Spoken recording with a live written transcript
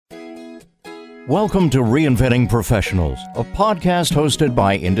Welcome to Reinventing Professionals, a podcast hosted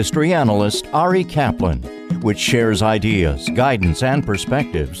by industry analyst Ari Kaplan, which shares ideas, guidance, and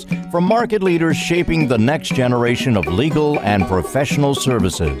perspectives from market leaders shaping the next generation of legal and professional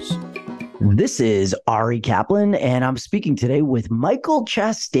services. This is Ari Kaplan, and I'm speaking today with Michael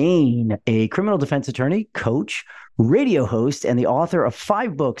Chastain, a criminal defense attorney, coach, radio host, and the author of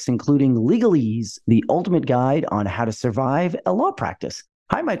 5 books, including Legalese, the ultimate guide on how to survive a law practice.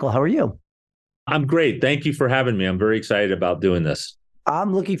 Hi, Michael. How are you? I'm great. Thank you for having me. I'm very excited about doing this.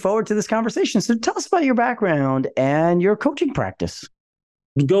 I'm looking forward to this conversation. So tell us about your background and your coaching practice.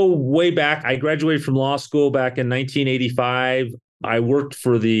 Go way back. I graduated from law school back in 1985. I worked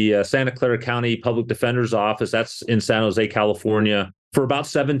for the Santa Clara County Public Defender's Office. That's in San Jose, California, for about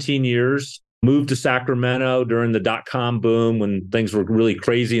 17 years. Moved to Sacramento during the dot-com boom when things were really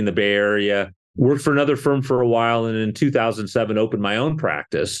crazy in the Bay Area. Worked for another firm for a while, and in 2007 opened my own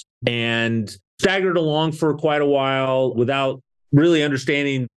practice and staggered along for quite a while without really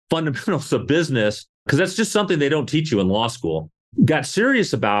understanding fundamentals of business, because that's just something they don't teach you in law school. Got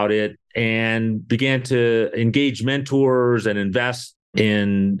serious about it and began to engage mentors and invest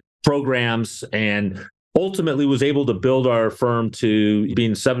in programs, and ultimately was able to build our firm to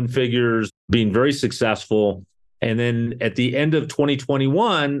being 7 figures, being very successful. And then at the end of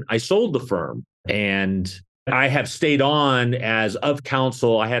 2021, I sold the firm, and I have stayed on as of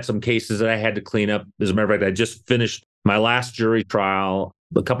counsel. I had some cases that I had to clean up. As a matter of fact, I just finished my last jury trial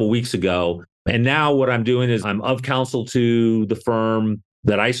a couple of weeks ago. And now what I'm doing is I'm of counsel to the firm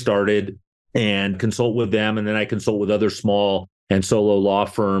that I started and consult with them. And then I consult with other small and solo law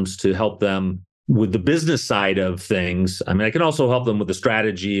firms to help them with the business side of things. I mean, I can also help them with the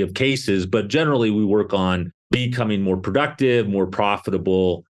strategy of cases, but generally we work on becoming more productive, more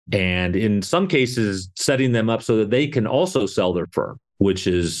profitable, and in some cases, setting them up so that they can also sell their firm, which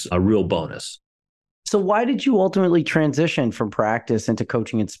is a real bonus. So why did you ultimately transition from practice into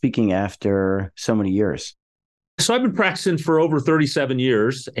coaching and speaking after so many years? So I've been practicing for over 37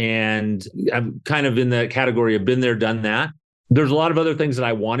 years, and I'm kind of in the category of been there, done that. There's a lot of other things that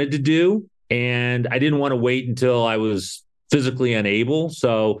I wanted to do, and I didn't want to wait until I was physically unable.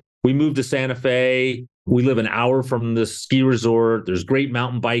 So we moved to Santa Fe. We live an hour from the ski resort. There's great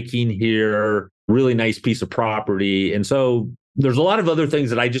mountain biking here, really nice piece of property. And so there's a lot of other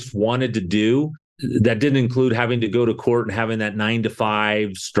things that I just wanted to do that didn't include having to go to court and having that 9 to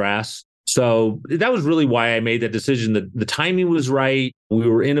 5 stress. So that was really why I made that decision. That the timing was right. We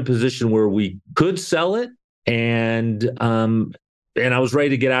were in a position where we could sell it. And I was ready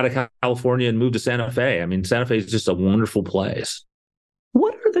to get out of California and move to Santa Fe. I mean, Santa Fe is just a wonderful place.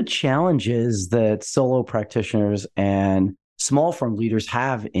 What are the challenges that solo practitioners and small firm leaders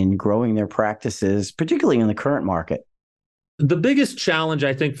have in growing their practices, particularly in the current market? The biggest challenge,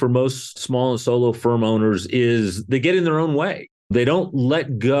 I think, for most small and solo firm owners is they get in their own way. They don't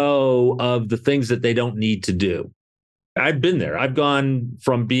let go of the things that they don't need to do. I've been there. I've gone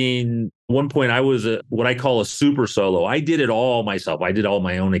from being, at one point, I was what I call a super solo. I did it all myself. I did all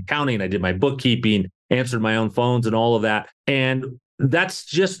my own accounting. I did my bookkeeping, answered my own phones and all of that. And that's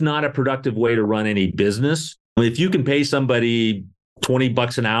just not a productive way to run any business. If you can pay somebody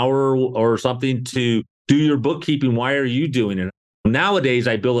 $20 an hour or something to do your bookkeeping, why are you doing it? Nowadays,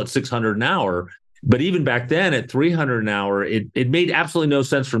 I bill at $600 an hour. But even back then at $300 an hour, it made absolutely no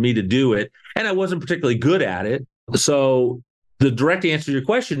sense for me to do it. And I wasn't particularly good at it. So the direct answer to your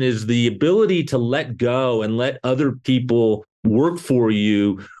question is the ability to let go and let other people work for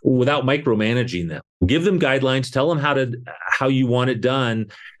you without micromanaging them. Give them guidelines, tell them how you want it done,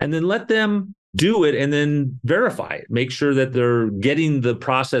 and then let them do it and then verify it. Make sure that they're getting the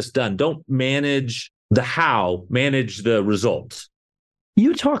process done. Don't manage the how, manage the results.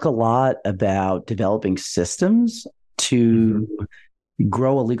 You talk a lot about developing systems to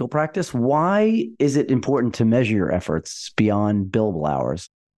grow a legal practice. Why is it important to measure your efforts beyond billable hours?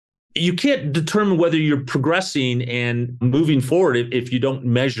 You can't determine whether you're progressing and moving forward if you don't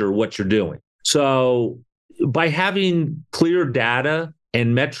measure what you're doing. So by having clear data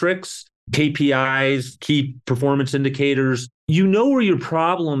and metrics, KPIs, key performance indicators, you know where your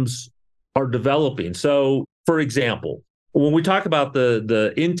problems are developing. So for example, when we talk about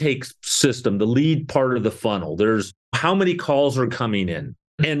the intake system, the lead part of the funnel, there's how many calls are coming in.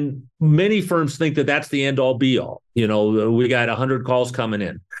 And many firms think that that's the end all be all. You know, we got 100 calls coming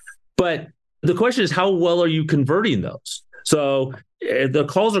in. But the question is, how well are you converting those? So the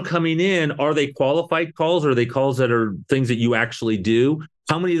calls are coming in. Are they qualified calls? Or are they calls that are things that you actually do?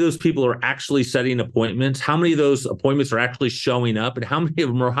 How many of those people are actually setting appointments? How many of those appointments are actually showing up? And how many of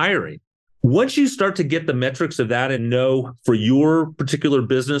them are hiring? Once you start to get the metrics of that and know for your particular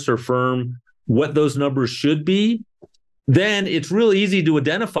business or firm what those numbers should be, then it's really easy to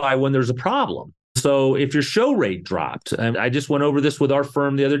identify when there's a problem. So if your show rate dropped, and I just went over this with our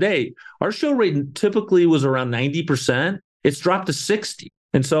firm the other day, our show rate typically was around 90%. It's dropped to 60.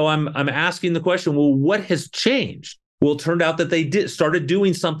 And so I'm asking the question, well, what has changed? Well, it turned out that they started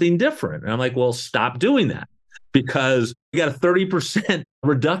doing something different. And I'm like, well, stop doing that, because you got a 30%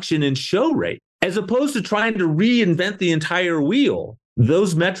 reduction in show rate, as opposed to trying to reinvent the entire wheel.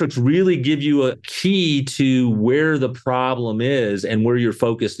 Those metrics really give you a key to where the problem is and where your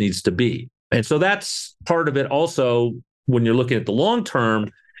focus needs to be. And so that's part of it. Also, when you're looking at the long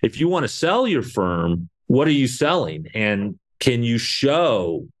term, if you want to sell your firm, what are you selling? And can you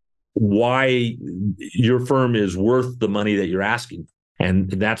show why your firm is worth the money that you're asking?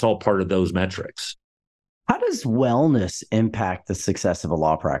 And that's all part of those metrics. How does wellness impact the success of a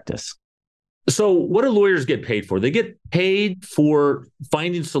law practice? So what do lawyers get paid for? They get paid for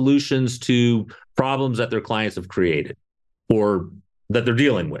finding solutions to problems that their clients have created or that they're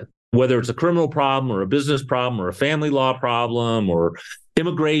dealing with, whether it's a criminal problem or a business problem or a family law problem or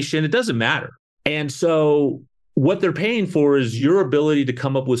immigration, it doesn't matter. And so what they're paying for is your ability to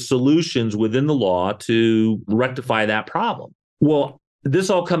come up with solutions within the law to rectify that problem. Well, this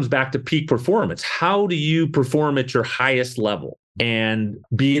all comes back to peak performance. How do you perform at your highest level? And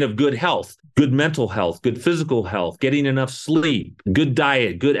being of good health, good mental health, good physical health, getting enough sleep, good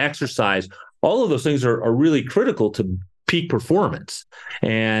diet, good exercise, all of those things are really critical to peak performance.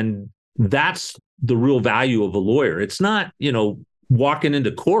 And that's the real value of a lawyer. It's not, walking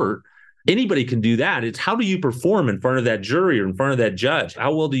into court. Anybody can do that. It's how do you perform in front of that jury or in front of that judge?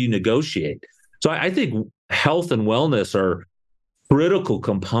 How well do you negotiate? So I think health and wellness are critical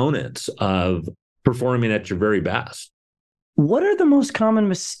components of performing at your very best. What are the most common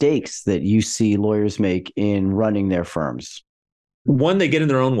mistakes that you see lawyers make in running their firms? One, they get in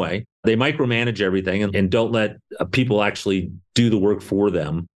their own way. They micromanage everything and don't let people actually do the work for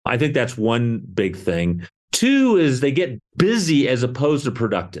them. I think that's one big thing. Two is they get busy as opposed to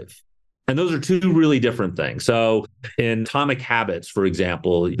productive. And those are two really different things. So in Atomic Habits, for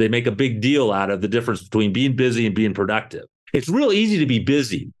example, they make a big deal out of the difference between being busy and being productive. It's real easy to be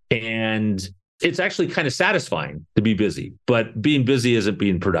busy, and it's actually kind of satisfying to be busy, but being busy isn't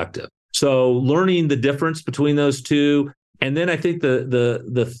being productive. So learning the difference between those two. And then I think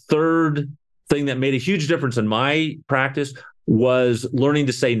the third thing that made a huge difference in my practice was learning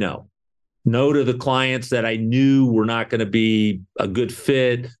to say no. No to the clients that I knew were not going to be a good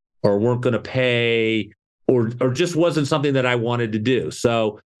fit or weren't going to pay or just wasn't something that I wanted to do.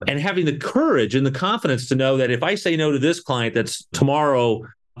 So, and having the courage and the confidence to know that if I say no to this client, that's tomorrow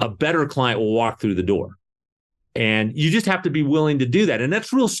a better client will walk through the door. And you just have to be willing to do that. And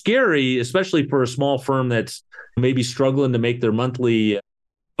that's real scary, especially for a small firm that's maybe struggling to make their monthly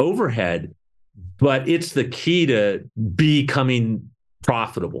overhead. But it's the key to becoming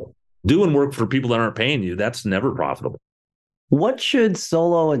profitable. Doing work for people that aren't paying you, that's never profitable. What should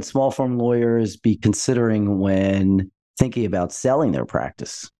solo and small firm lawyers be considering when thinking about selling their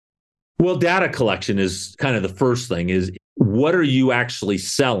practice? Well, data collection is kind of the first thing. Is what are you actually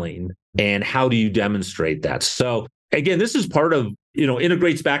selling and how do you demonstrate that? So again, this is part of,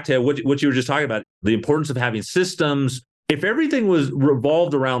 integrates back to what you were just talking about, the importance of having systems. If everything was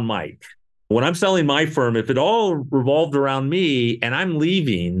revolved around Mike, when I'm selling my firm, if it all revolved around me and I'm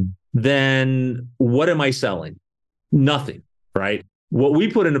leaving, then what am I selling? Nothing, right? What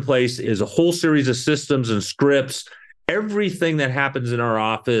we put into place is a whole series of systems and scripts. Everything that happens in our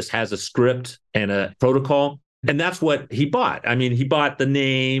office has a script and a protocol. And that's what he bought. I mean, he bought the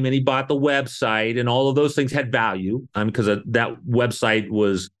name and he bought the website, and all of those things had value because that website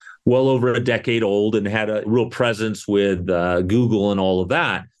was well over a decade old and had a real presence with Google and all of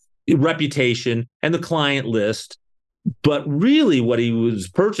that, reputation and the client list. But really what he was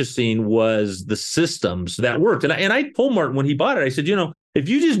purchasing was the systems that worked. And I told Martin when he bought it, I said, if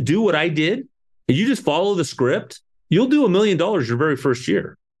you just do what I did, if you just follow the script, you'll do $1 million your very first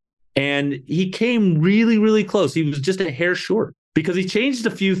year. And he came really, really close. He was just a hair short because he changed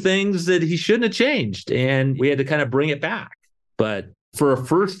a few things that he shouldn't have changed. And we had to kind of bring it back. But for a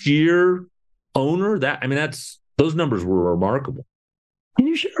first year owner, those numbers were remarkable. Can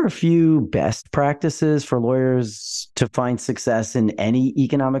you share a few best practices for lawyers to find success in any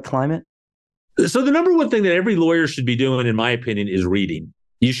economic climate? So the number one thing that every lawyer should be doing, in my opinion, is reading.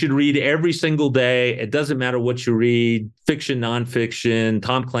 You should read every single day. It doesn't matter what you read, fiction, nonfiction,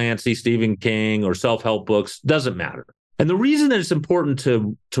 Tom Clancy, Stephen King, or self-help books, doesn't matter. And the reason that it's important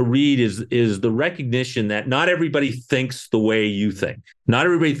to read is the recognition that not everybody thinks the way you think. Not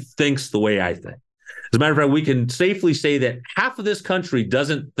everybody thinks the way I think. As a matter of fact, we can safely say that half of this country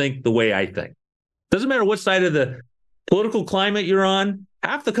doesn't think the way I think. Doesn't matter what side of the political climate you're on,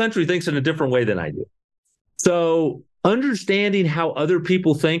 half the country thinks in a different way than I do. So understanding how other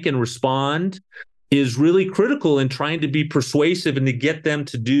people think and respond is really critical in trying to be persuasive and to get them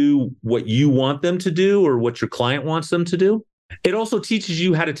to do what you want them to do or what your client wants them to do. It also teaches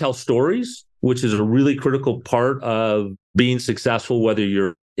you how to tell stories, which is a really critical part of being successful, whether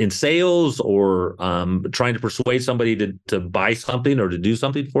you're in sales or trying to persuade somebody to buy something or to do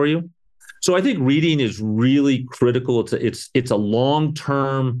something for you. So I think reading is really critical. It's a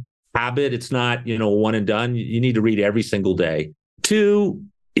long-term habit. It's not, one and done. You need to read every single day. 2,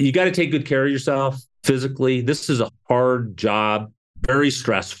 you got to take good care of yourself physically. This is a hard job, very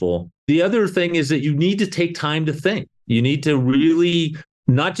stressful. The other thing is that you need to take time to think. You need to really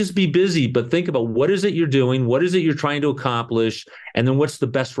not just be busy, but think about what is it you're doing? What is it you're trying to accomplish? And then what's the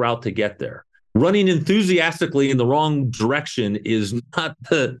best route to get there? Running enthusiastically in the wrong direction is not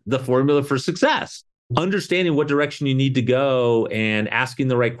the formula for success. Understanding what direction you need to go and asking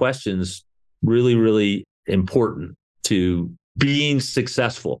the right questions, really, really important to being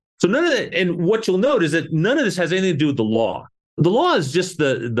successful. So none of that, and what you'll note is that none of this has anything to do with the law. The law is just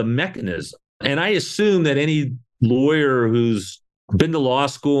the mechanism. And I assume that any lawyer who's been to law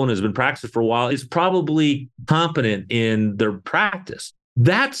school and has been practicing for a while is probably competent in their practice.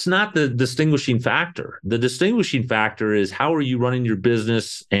 That's not the distinguishing factor. The distinguishing factor is how are you running your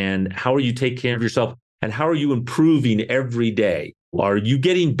business and how are you taking care of yourself and how are you improving every day? Are you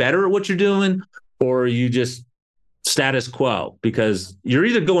getting better at what you're doing or are you just status quo? Because you're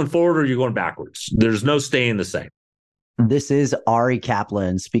either going forward or you're going backwards. There's no staying the same. This is Ari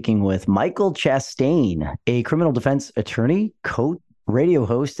Kaplan speaking with Michael Chastain, a criminal defense attorney, coach, radio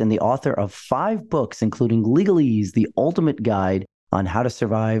host, and the author of 5 books, including Legalese, The Ultimate Guide on How to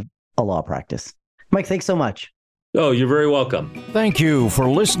Survive a Law Practice. Mike, thanks so much. Oh, you're very welcome. Thank you for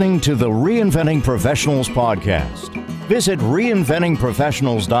listening to the Reinventing Professionals podcast. Visit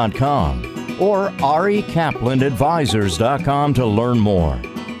reinventingprofessionals.com or arikaplanadvisors.com to learn more.